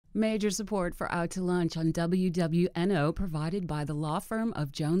Major support for Out to Lunch on WWNO provided by the law firm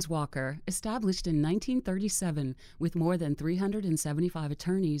of Jones Walker, established in 1937 with more than 375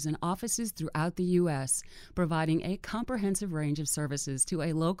 attorneys and offices throughout the U.S., providing a comprehensive range of services to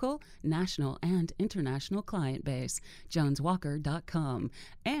a local, national, and international client base. JonesWalker.com.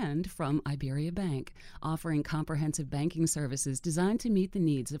 And from Iberia Bank, offering comprehensive banking services designed to meet the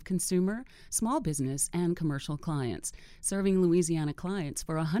needs of consumer, small business, and commercial clients, serving Louisiana clients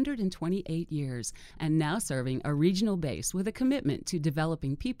for 128 years, and now serving a regional base with a commitment to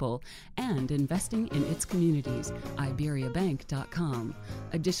developing people and investing in its communities. IberiaBank.com.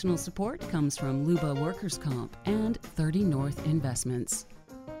 Additional support comes from Luba Workers' Comp and 30 North Investments.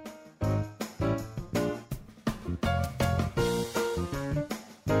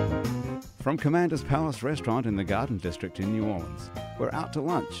 From Commander's Palace Restaurant in the Garden District in New Orleans, we're out to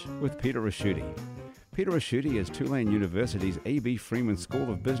lunch with Peter Ricchiuti. Peter Ricchiuti is Tulane University's A.B. Freeman School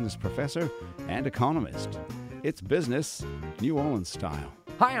of Business professor and economist. It's business, New Orleans style.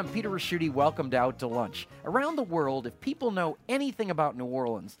 Hi, I'm Peter Ricchiuti. Welcome to Out to Lunch. Around the world, if people know anything about New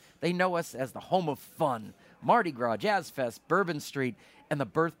Orleans, they know us as the home of fun. Mardi Gras, Jazz Fest, Bourbon Street, and the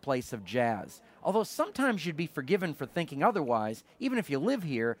birthplace of jazz. Although sometimes you'd be forgiven for thinking otherwise, even if you live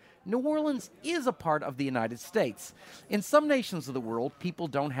here, New Orleans is a part of the United States. In some nations of the world, people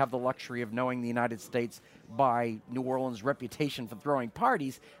don't have the luxury of knowing the United States by New Orleans' reputation for throwing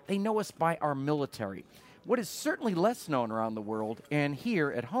parties. They know us by our military. What is certainly less known around the world, and here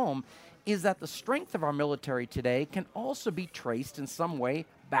at home, is that the strength of our military today can also be traced in some way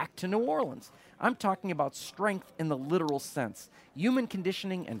back to New Orleans. I'm talking about strength in the literal sense, human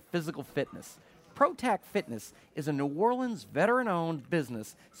conditioning and physical fitness. ProTac Fitness is a New Orleans veteran-owned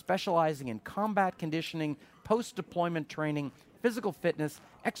business specializing in combat conditioning, post-deployment training, physical fitness,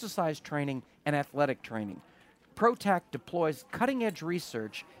 exercise training, and athletic training. ProTac deploys cutting-edge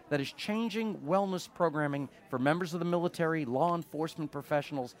research that is changing wellness programming for members of the military, law enforcement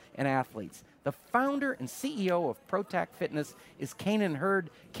professionals, and athletes. The founder and CEO of ProTac Fitness is Kanan Hurd.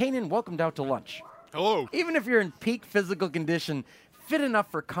 Kanan, welcome Out to Lunch. Hello. Even if you're in peak physical condition, fit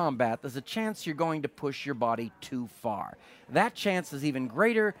enough for combat, there's a chance you're going to push your body too far. That chance is even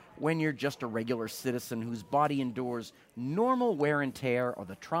greater when you're just a regular citizen whose body endures normal wear and tear or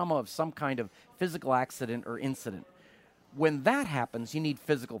the trauma of some kind of physical accident or incident. When that happens, you need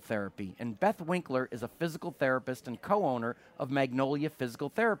physical therapy, and Beth Winkler is a physical therapist and co-owner of Magnolia Physical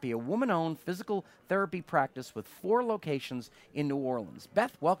Therapy, a woman-owned physical therapy practice with 4 locations in New Orleans.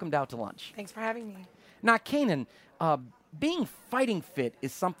 Beth, welcome Out to Lunch. Thanks for having me. Now, Kanan, being fighting fit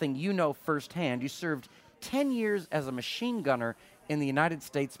is something you know firsthand. You served 10 years as a machine gunner in the United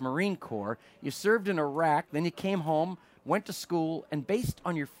States Marine Corps. You served in Iraq, then you came home, went to school, and based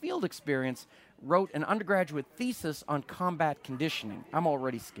on your field experience, wrote an undergraduate thesis on combat conditioning. I'm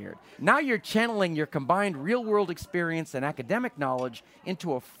already scared. Now you're channeling your combined real-world experience and academic knowledge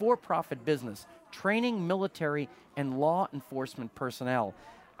into a for-profit business, training military and law enforcement personnel.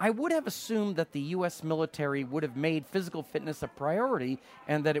 I would have assumed that the U.S. military would have made physical fitness a priority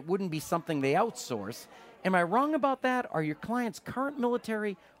and that it wouldn't be something they outsource. Am I wrong about that? Are your clients current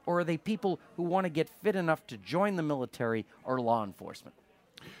military, or are they people who want to get fit enough to join the military or law enforcement?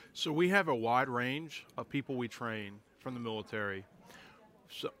 So we have a wide range of people we train from the military.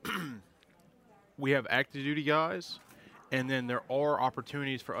 So we have active duty guys, and then there are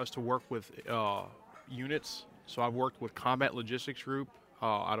opportunities for us to work with units. So I've worked with Combat Logistics Group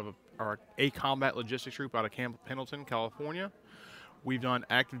a Combat Logistics Group out of Camp Pendleton, California. We've done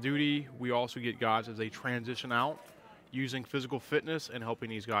active duty. We also get guys as they transition out. Using physical fitness and helping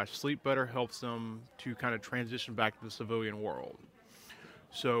these guys sleep better helps them to kind of transition back to the civilian world.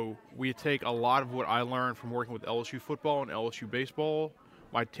 So we take a lot of what I learned from working with LSU football and LSU baseball,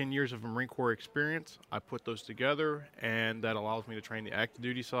 my 10 years of Marine Corps experience. I put those together, and that allows me to train the active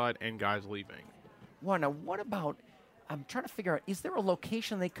duty side and guys leaving. Well, now what about, I'm trying to figure out, is there a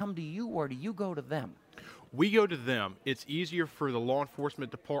location they come to you, or do you go to them? We go to them. It's easier for the law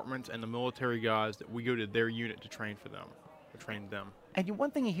enforcement departments and the military guys that we go to their unit to train for them, to train them. And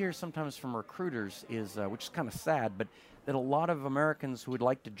one thing you hear sometimes from recruiters is, which is kind of sad, but that a lot of Americans who would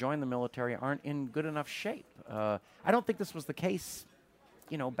like to join the military aren't in good enough shape. I don't think this was the case,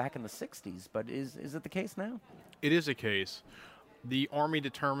 back in the 60s, but is it the case now? It is a case. The Army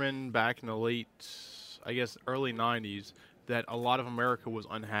determined back in the late, early 90s that a lot of America was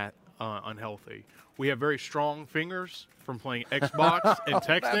unhealthy. We have very strong fingers from playing Xbox and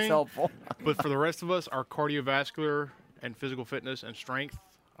texting. That's helpful. But for the rest of us, our cardiovascular and physical fitness and strength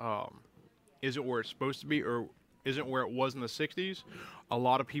isn't where it's supposed to be, or isn't where it was in the 60s. A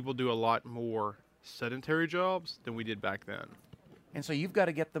lot of people do a lot more sedentary jobs than we did back then. And so you've got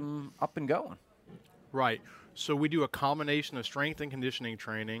to get them up and going. Right. So we do a combination of strength and conditioning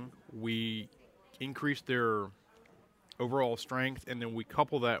training. We increase their overall strength, and then we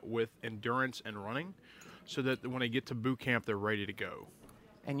couple that with endurance and running so that when they get to boot camp, they're ready to go.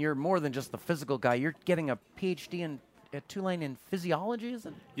 And you're more than just the physical guy. You're getting a PhD at Tulane in physiology, is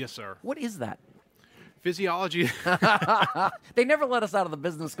it? Yes, sir. What is that? Physiology. They never let us out of the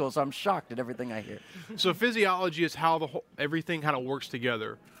business school, so I'm shocked at everything I hear. So physiology is how everything kind of works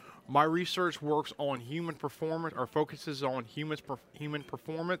together. My research works on human performance, or focuses on human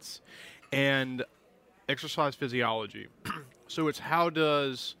performance and exercise physiology. So it's how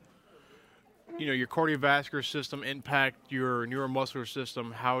does your cardiovascular system impact your neuromuscular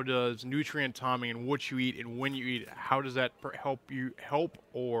system? How does nutrient timing and what you eat and when you eat, how does that help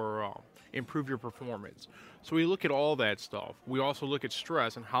or improve your performance? So we look at all that stuff. We also look at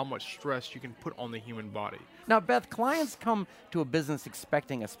stress and how much stress you can put on the human body. Now, Beth, clients come to a business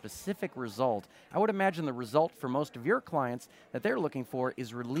expecting a specific result. I would imagine the result for most of your clients that they're looking for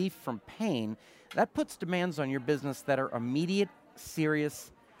is relief from pain. That puts demands on your business that are immediate,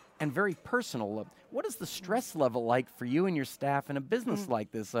 serious, and very personal. What is the stress level like for you and your staff in a business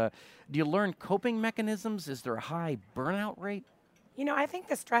like this? Do you learn coping mechanisms? Is there a high burnout rate? I think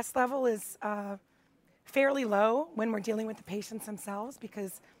the stress level is fairly low when we're dealing with the patients themselves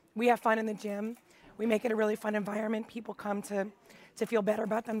because we have fun in the gym. We make it a really fun environment. People come to feel better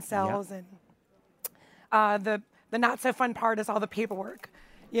about themselves. Yep. And the not so fun part is all the paperwork.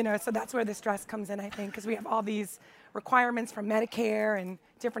 So that's where the stress comes in, I think, because we have all these requirements from Medicare and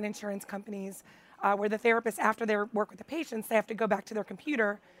different insurance companies where the therapists, after they work with the patients, they have to go back to their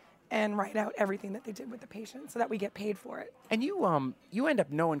computer and write out everything that they did with the patient so that we get paid for it. And you end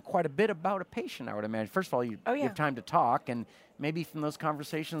up knowing quite a bit about a patient, I would imagine. First of all, you have time to talk, and maybe from those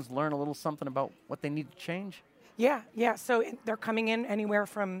conversations learn a little something about what they need to change. Yeah. So they're coming in anywhere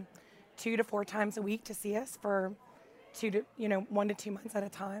from 2 to 4 times a week to see us for 1 to 2 months at a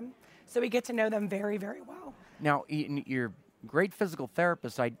time. So we get to know them very, very well. Now, you're a great physical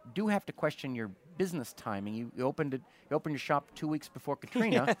therapist. I do have to question your business timing. You opened your shop 2 weeks before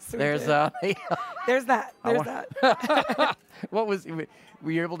Katrina. Yes, There's There's that. What was?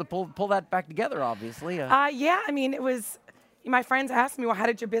 Were you able to pull that back together? Obviously. Yeah. I mean, it was. My friends asked me, well, how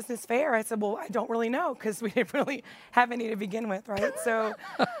did your business fare? I said, well, I don't really know because we didn't really have any to begin with, right? So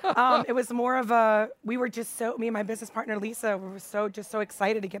it was more of we were just me and my business partner, Lisa, we were just so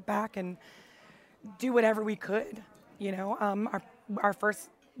excited to get back and do whatever we could. Our first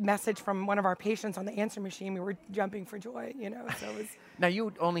message from one of our patients on the answer machine, we were jumping for joy, so it was. Now,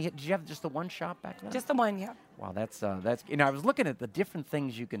 did you have just the one shop back then? Just the one, yeah. Wow, that's I was looking at the different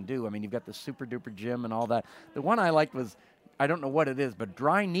things you can do. I mean, you've got the super duper gym and all that. The one I liked was, I don't know what it is, but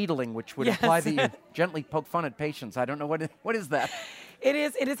dry needling, which would imply that you gently poke fun at patients. I don't know what is that? It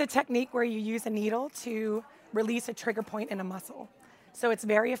is a technique where you use a needle to release a trigger point in a muscle. So it's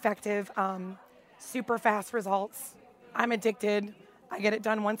very effective, super fast results. I'm addicted. I get it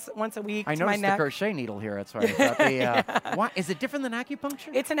done once a week. I to my noticed neck. the crochet needle here. That's why I thought why, is it different than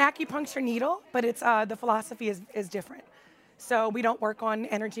acupuncture? It's an acupuncture needle, but it's the philosophy is different. So we don't work on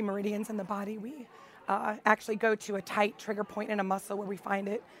energy meridians in the body. We actually go to a tight trigger point in a muscle where we find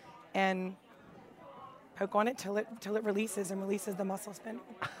it and poke on it till it releases the muscle spindle.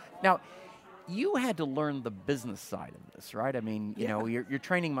 Now, you had to learn the business side of this, right? I mean, your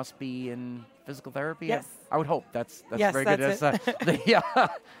training must be in physical therapy. Yes. I would hope that's yes, very good. That's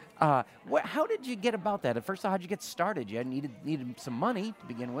How did you get about that? At first, how did you get started? You needed some money to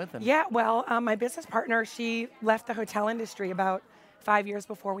begin with. Yeah, well, my business partner, she left the hotel industry about 5 years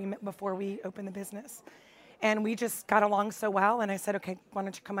before we opened the business, and we just got along so well. And I said, okay, why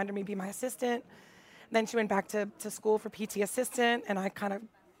don't you come under me, be my assistant? Then she went back to school for PT assistant, and I kind of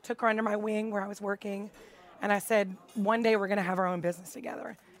took her under my wing where I was working, and I said, one day we're going to have our own business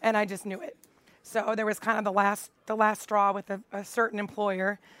together, and I just knew it. So there was kind of the last straw with a certain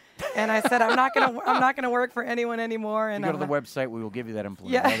employer, and I said, I'm not gonna work for anyone anymore. And you go to the website, we will give you that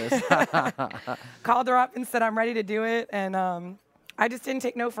employer. Yeah. Called her up and said I'm ready to do it, and I just didn't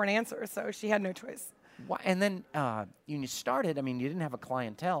take no for an answer, so she had no choice. And then when you started, I mean, you didn't have a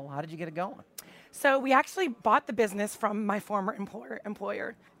clientele. How did you get it going? So we actually bought the business from my former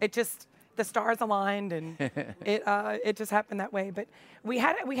employer. It just, the stars aligned, and it just happened that way. But we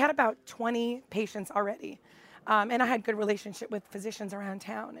had about 20 patients already, and I had good relationship with physicians around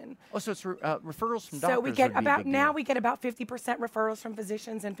town. And so it's referrals from doctors. So we get about 50% referrals from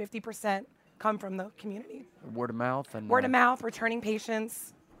physicians, and 50% come from the community. Word of mouth and word of mouth, returning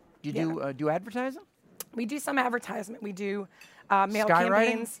patients. Do you do advertising? We do some advertisement. We do mail skywriting?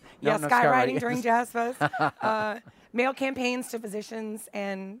 campaigns. No, skywriting skywriting during Jazz Fest. mail campaigns to physicians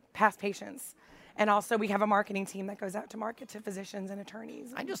and past patients. And also we have a marketing team that goes out to market to physicians and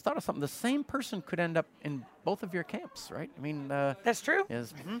attorneys. I just thought of something. The same person could end up in both of your camps, right? I mean, that's true.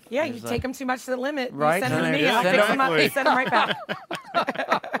 is Yeah, you take them too much to the limit. Right. You send them to me. Yeah, I'll fix them up. exactly. You send them right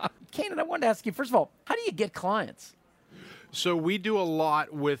back. Kanan, I wanted to ask you, first of all, how do you get clients? So we do a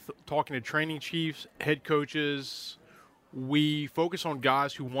lot with talking to training chiefs, head coaches. We focus on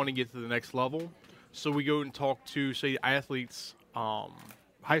guys who want to get to the next level. So we go and talk to, say, athletes,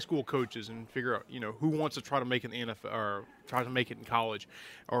 high school coaches, and figure out, who wants to try to make it in the NFL or try to make it in college,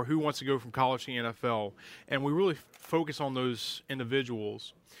 or who wants to go from college to the NFL. And we really focus on those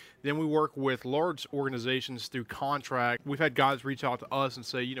individuals. Then we work with large organizations through contract. We've had guys reach out to us and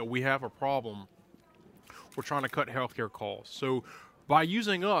say, we have a problem. We're trying to cut healthcare costs. So by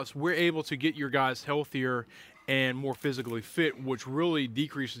using us, we're able to get your guys healthier and more physically fit, which really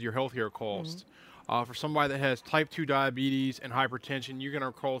decreases your healthcare cost. For somebody that has type 2 diabetes and hypertension, you're going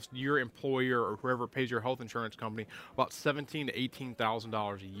to cost your employer or whoever pays your health insurance company about $17,000 to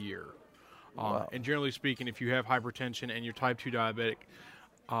 $18,000 a year. Wow. And generally speaking, if you have hypertension and you're type 2 diabetic,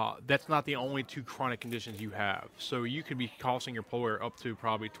 that's not the only two chronic conditions you have. So you could be costing your employer up to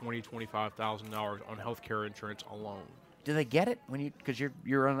probably $20,000 to $25,000 on healthcare insurance alone. Do they get it because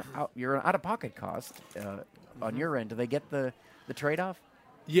you're an out-of-pocket cost on your end? Do they get the trade-off?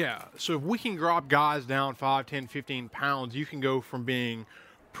 Yeah. So if we can drop guys down 5, 10, 15 pounds, you can go from being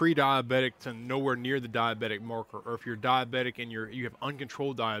pre-diabetic to nowhere near the diabetic marker. Or if you're diabetic and you have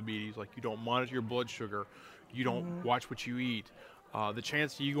uncontrolled diabetes, like you don't monitor your blood sugar, you don't watch what you eat, the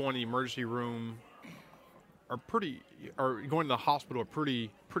chance that you go in the emergency room or going to the hospital are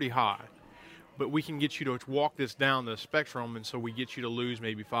pretty high. But we can get you to walk this down the spectrum, and so we get you to lose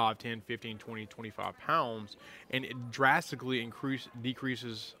maybe 5, 10, 15, 20, 25 pounds, and it drastically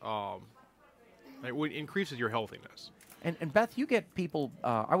increases your healthiness. And Beth, you get people,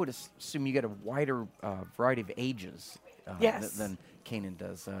 I would assume you get a wider variety of ages Yes. than Kanan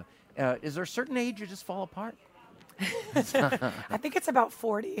does. Is there a certain age you just fall apart? I think it's about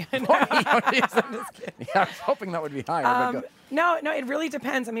 40. Yeah, I was hoping that would be higher. But No, it really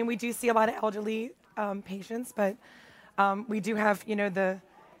depends. I mean, we do see a lot of elderly patients, but we do have,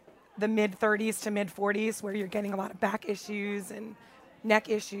 the mid 30s to mid 40s where you're getting a lot of back issues and neck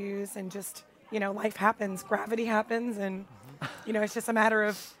issues, and just, life happens, gravity happens, and it's just a matter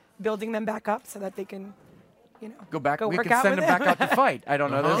of building them back up so that they can, go back. go We work can out send with them back out to fight. I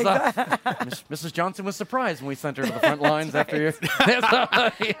don't know. Mrs. Johnson was surprised when we sent her to the front lines after you. Is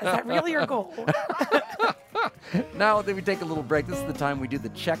that really your goal? Now that we take a little break, this is the time we do the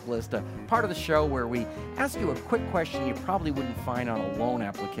checklist, a part of the show where we ask you a quick question you probably wouldn't find on a loan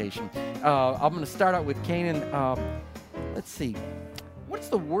application. I'm going to start out with Kanan. Let's see. What's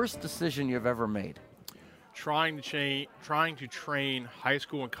the worst decision you've ever made? Trying to train high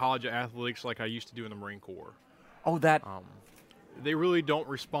school and college athletes like I used to do in the Marine Corps. Oh, that. They really don't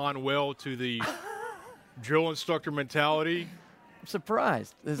respond well to the drill instructor mentality. I'm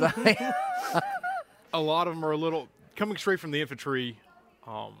surprised. A lot of them are a little coming straight from the infantry.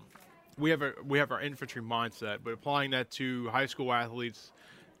 We have our infantry mindset, but applying that to high school athletes,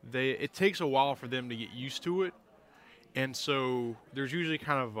 it takes a while for them to get used to it, and so there's usually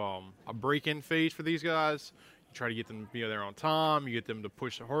kind of a break-in phase for these guys. You try to get them to be there on time. You get them to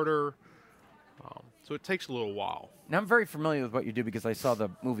push harder. So it takes a little while. Now, I'm very familiar with what you do because I saw the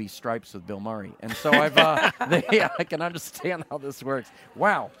movie Stripes with Bill Murray, and so I can understand how this works.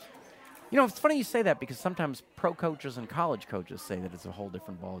 Wow. It's funny you say that because sometimes pro coaches and college coaches say that it's a whole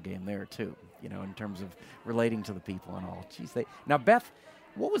different ball game there too, in terms of relating to the people and all. Jeez, now, Beth,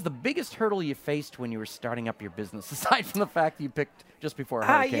 what was the biggest hurdle you faced when you were starting up your business, aside from the fact that you picked just before a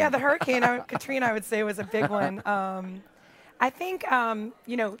hurricane? Yeah, the hurricane, Katrina, I would say, was a big one. I think,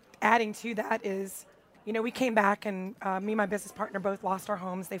 adding to that is, we came back and me and my business partner both lost our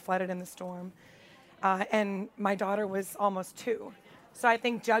homes. They flooded in the storm. And my daughter was almost 2. So I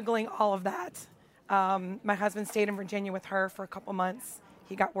think juggling all of that, my husband stayed in Virginia with her for a couple months.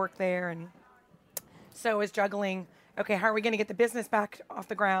 He got work there. And so it was juggling, okay, how are we going to get the business back off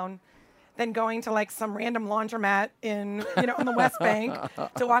the ground? Then going to some random laundromat in, on the West Bank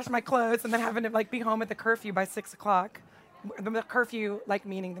to wash my clothes, and then having to be home at the curfew by 6 o'clock. The curfew,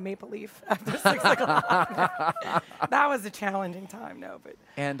 meaning the Maple Leaf after 6 o'clock. That was a challenging time, but.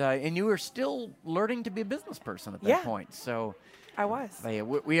 And you were still learning to be a business person at that point, so. I was.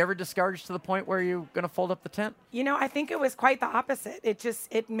 Were you ever discouraged to the point where you were going to fold up the tent? I think it was quite the opposite.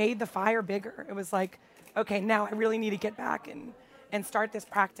 It made the fire bigger. It was like, okay, now I really need to get back and start this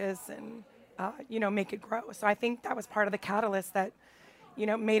practice and, make it grow. So I think that was part of the catalyst that,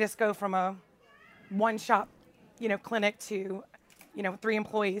 made us go from a one-shop clinic to, 3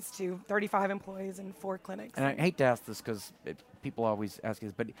 employees to 35 employees and 4 clinics. And I hate to ask this because people always ask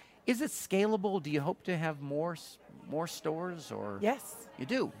this, but is it scalable? Do you hope to have more stores, or? Yes. You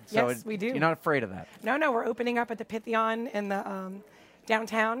do? Yes, we do. You're not afraid of that? No, we're opening up at the Pythian in the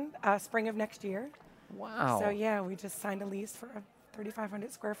downtown spring of next year. Wow. So, yeah, we just signed a lease for a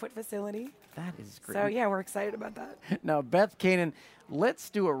 3,500 square foot facility. That is great. So, yeah, we're excited about that. Now, Beth Kanan, let's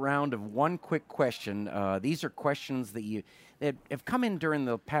do a round of one quick question. These are questions that have come in during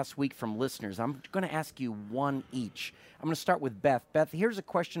the past week from listeners. I'm going to ask you one each. I'm going to start with Beth. Beth, here's a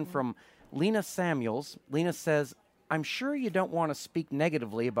question from Lena Samuels. Lena says, I'm sure you don't want to speak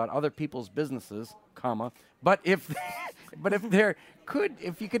negatively about other people's businesses, but if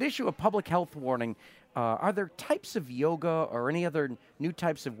you could issue a public health warning, are there types of yoga or any other new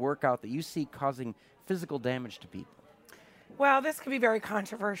types of workout that you see causing physical damage to people? Well, this could be very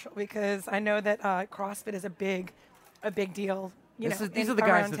controversial because I know that CrossFit is a big deal. These are the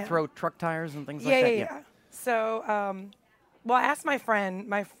guys that throw truck tires and things like that? Yeah. So, I asked my friend,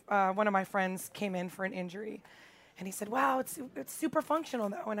 one of my friends came in for an injury, and he said, wow, it's super functional,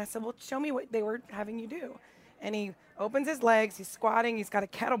 though. And I said, well, show me what they were having you do. And he opens his legs, he's squatting, he's got a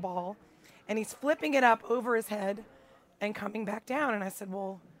kettlebell, and he's flipping it up over his head and coming back down. And I said,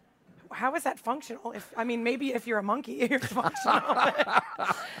 well, how is that functional? Maybe if you're a monkey, it's functional.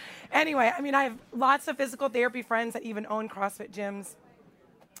 Anyway, I have lots of physical therapy friends that even own CrossFit gyms,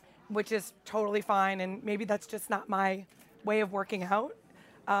 which is totally fine, and maybe that's just not my way of working out.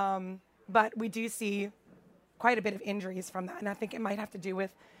 But we do see quite a bit of injuries from that, and I think it might have to do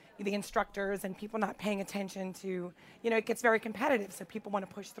with the instructors and people not paying attention to, it gets very competitive, so people want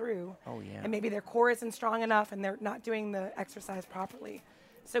to push through. Oh, yeah. And maybe their core isn't strong enough, and they're not doing the exercise properly.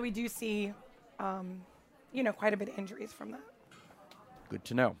 So we do see, quite a bit of injuries from that. Good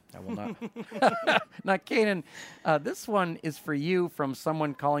to know. I will not. Now, Kanan, this one is for you from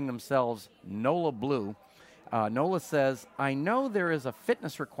someone calling themselves Nola Blue. Nola says, I know there is a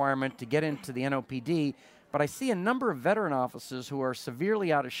fitness requirement to get into the NOPD, but I see a number of veteran officers who are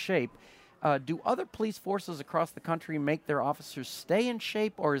severely out of shape. Do other police forces across the country make their officers stay in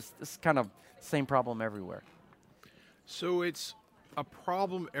shape, or is this kind of the same problem everywhere? So it's a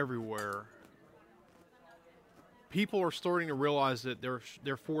problem everywhere. People are starting to realize that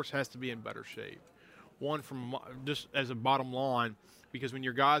their force has to be in better shape. One, from just as a bottom line, because when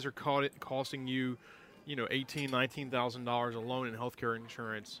your guys are costing you, $18,000, $19,000 alone in healthcare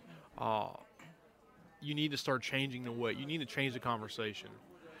insurance, you need to start changing the way. You need to change the conversation.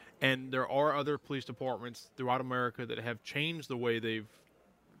 And there are other police departments throughout America that have changed the way they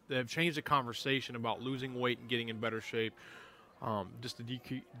have changed the conversation about losing weight and getting in better shape. Just to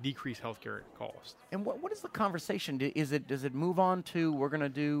decrease healthcare cost. And what is the conversation? Does it move on to we're going to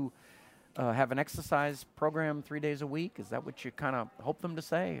do have an exercise program 3 days a week? Is that what you kind of hope them to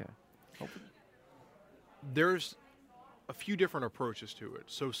say? There's a few different approaches to it.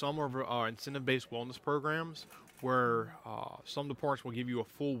 So some are incentive-based wellness programs where some departments will give you a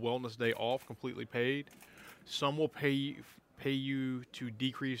full wellness day off, completely paid. Some will pay you to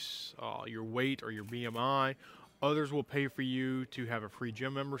decrease your weight or your BMI. Others will pay for you to have a free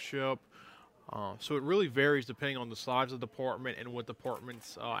gym membership. So it really varies depending on the size of the department and what the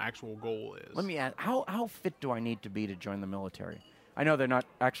department's actual goal is. Let me ask, how fit do I need to be to join the military? I know they're not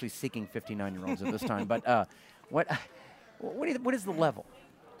actually seeking 59-year-olds at this time, but what is the level?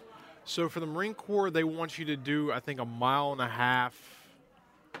 So for the Marine Corps, they want you to do, I think, 1.5 miles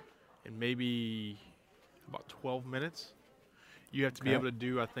in maybe about 12 minutes. You have to be able to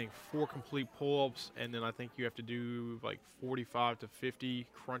do, I think, 4 complete pull-ups, and then I think you have to do like 45 to 50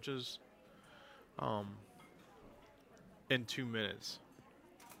 crunches in 2 minutes.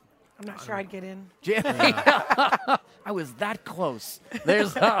 I'm not sure I'd get in. I was that close.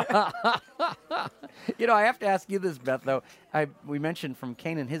 There's, I have to ask you this, Beth, though. We mentioned from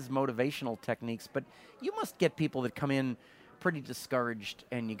Kanan his motivational techniques, but you must get people that come in pretty discouraged,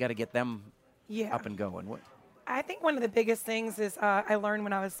 and you got to get them up and going. What? I think one of the biggest things is I learned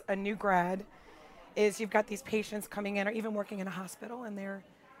when I was a new grad is you've got these patients coming in or even working in a hospital, and they're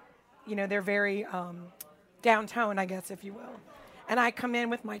very down-toned, I guess, if you will. And I come in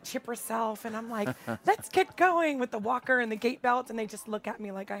with my chipper self, and I'm like, let's get going with the walker and the gait belts, and they just look at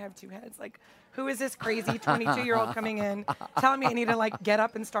me like I have 2 heads. Like, who is this crazy 22-year-old coming in telling me I need to, get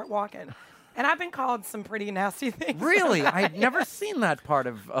up and start walking? And I've been called some pretty nasty things. Really? I'd never seen that part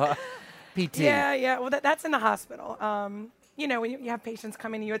of PT. Yeah. Well, that's in the hospital. When you have patients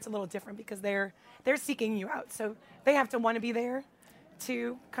coming to you, it's a little different because they're seeking you out. So they have to want to be there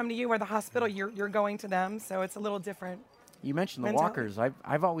to come to you, where the hospital, you're going to them. So it's a little different You mentioned the mentality. walkers.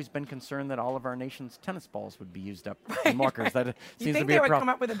 I've always been concerned that all of our nation's tennis balls would be used up in walkers. That You seems think to be they a would problem.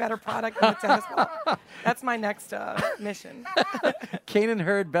 come up with a better product than the tennis ball? That's my next mission. Kanan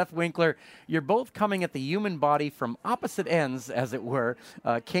Hurd, Beth Winkler, you're both coming at the human body from opposite ends, as it were.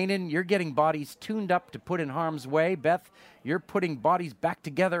 Kanan, you're getting bodies tuned up to put in harm's way. Beth, you're putting bodies back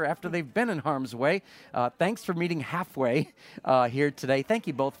together after they've been in harm's way. Thanks for meeting halfway here today. Thank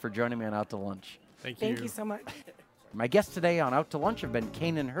you both for joining me on Out to Lunch. Thank you. Thank you so much. My guests today on Out to Lunch have been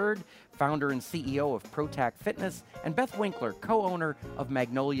Kanan Hurd, founder and CEO of ProTac Fitness, and Beth Winkler, co-owner of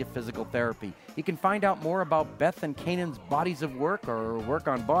Magnolia Physical Therapy. You can find out more about Beth and Kanan's bodies of work or work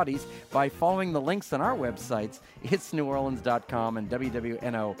on bodies by following the links on our websites, itsneworleans.com and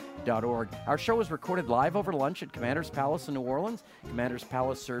wwno.org. Our show is recorded live over lunch at Commander's Palace in New Orleans. Commander's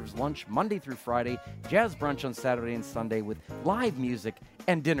Palace serves lunch Monday through Friday, jazz brunch on Saturday and Sunday with live music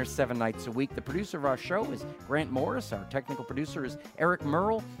and dinner 7 nights a week. The producer of our show is Grant Morris. Our technical producer is Eric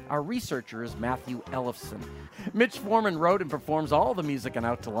Merle. Our researcher is Matthew Ellefson. Mitch Foreman wrote and performs all the music on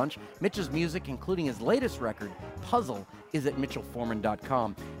Out to Lunch. Mitch's music, including his latest record, Puzzle, is at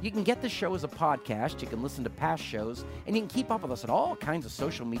mitchellforeman.com. You can get the show as a podcast, you can listen to past shows, and you can keep up with us at all kinds of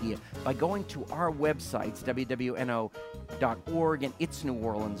social media by going to our websites, wwno.org and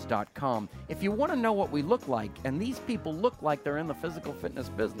itsneworleans.com. If you want to know what we look like, and these people look like they're in the physical fitness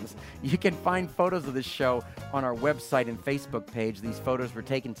business, you can find photos of this show on our website and Facebook page. These photos were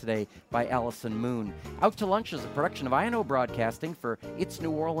taken today by Allison Moon. Out to Lunch is a production of INO Broadcasting for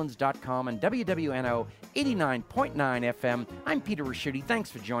itsneworleans.com and WWNO 89.9 FM. I'm Peter Raschuti.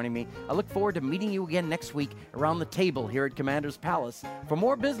 Thanks for joining me. I look forward to meeting you again next week around the table here at Commander's Palace for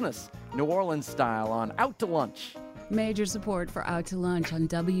more business, New Orleans style, on Out to Lunch. Major support for Out to Lunch on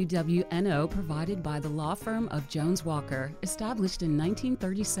WWNO provided by the law firm of Jones Walker, established in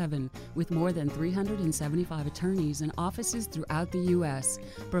 1937 with more than 375 attorneys and offices throughout the U.S.,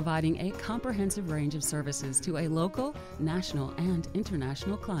 providing a comprehensive range of services to a local, national, and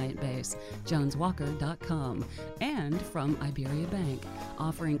international client base, joneswalker.com, and from Iberia Bank,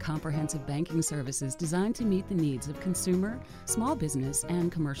 offering comprehensive banking services designed to meet the needs of consumer, small business,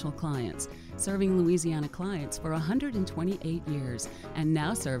 and commercial clients, serving Louisiana clients for 128 years, and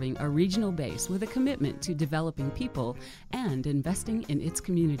now serving a regional base with a commitment to developing people and investing in its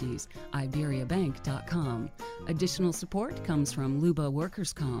communities, iberiabank.com. Additional support comes from Luba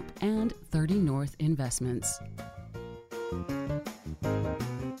Workers' Comp and 30 North Investments.